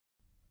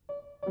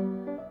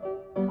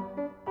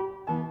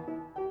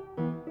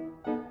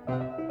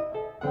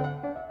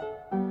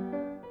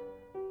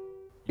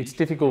It's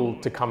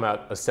difficult to come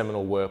at a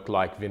seminal work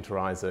like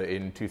Winterreise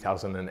in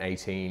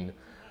 2018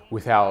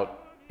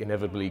 without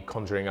inevitably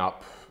conjuring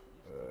up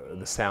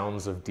the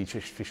sounds of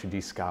Dietrich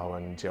Fischer-Dieskau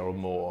and Gerald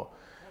Moore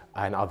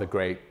and other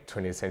great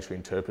 20th century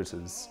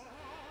interpreters.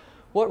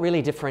 What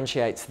really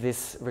differentiates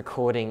this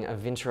recording of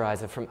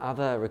Winterreise from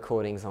other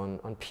recordings on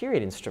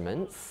period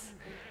instruments,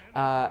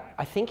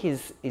 I think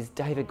is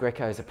David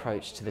Greco's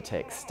approach to the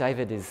text.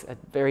 David is a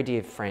very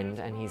dear friend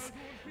and he's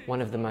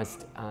one of the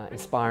most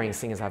inspiring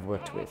singers I've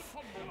worked with.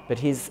 But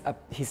his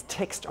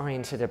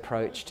text-oriented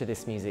approach to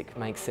this music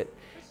makes it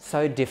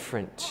so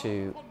different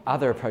to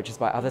other approaches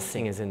by other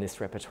singers in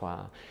this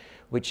repertoire,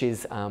 which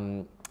is a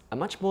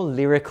much more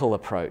lyrical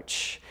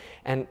approach.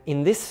 And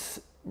in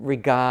this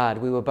regard,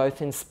 we were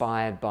both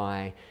inspired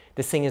by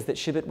the singers that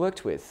Schubert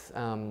worked with.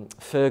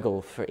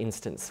 Fervour, for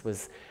instance,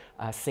 was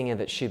a singer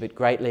that Schubert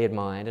greatly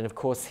admired, and of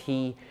course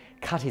he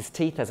cut his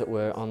teeth, as it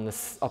were, on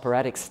the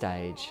operatic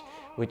stage,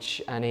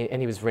 and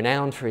he was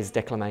renowned for his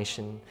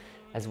declamation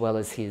as well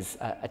as his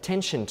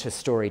attention to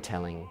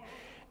storytelling.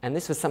 And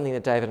this was something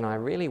that David and I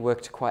really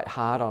worked quite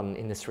hard on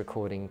in this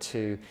recording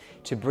to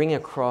bring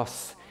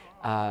across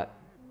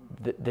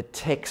the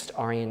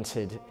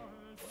text-oriented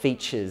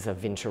features of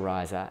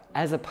Winterreise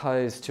as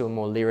opposed to a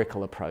more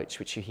lyrical approach,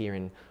 which you hear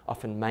in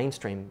often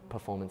mainstream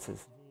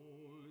performances.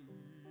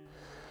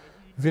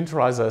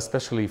 Winterreise,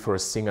 especially for a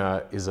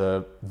singer, is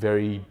a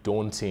very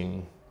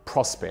daunting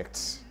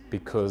prospect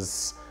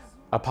because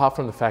apart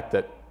from the fact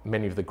that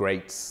many of the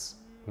greats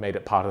made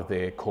it part of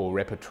their core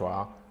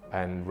repertoire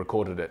and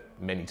recorded it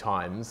many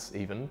times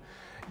even,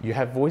 you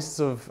have voices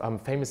of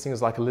famous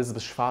singers like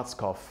Elizabeth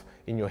Schwarzkopf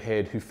in your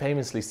head who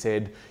famously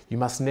said, "You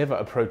must never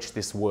approach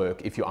this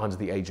work if you're under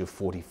the age of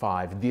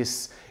 45.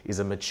 This is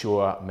a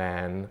mature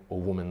man or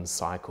woman's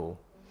cycle."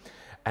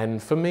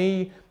 And for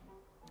me,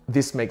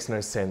 this makes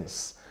no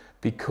sense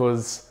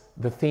because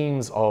the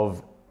themes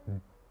of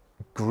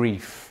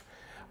grief,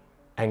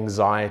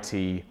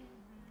 anxiety,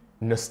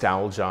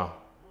 nostalgia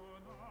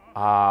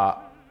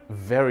are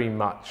very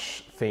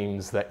much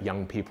themes that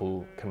young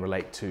people can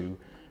relate to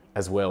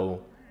as well.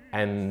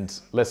 And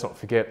let's not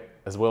forget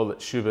as well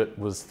that Schubert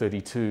was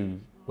 32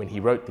 when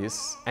he wrote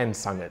this and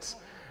sung it,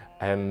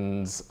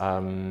 and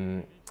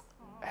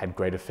had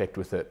great effect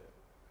with it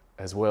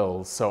as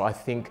well. So I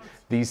think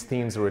these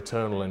themes are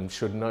eternal and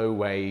should no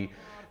way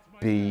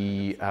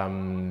be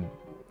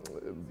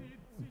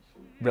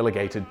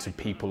relegated to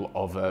people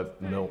of a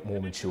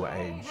more mature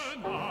age.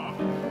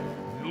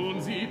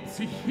 Nun sieht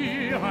sich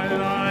hier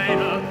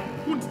alleine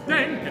und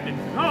denkt den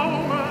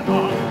Traum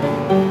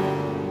an.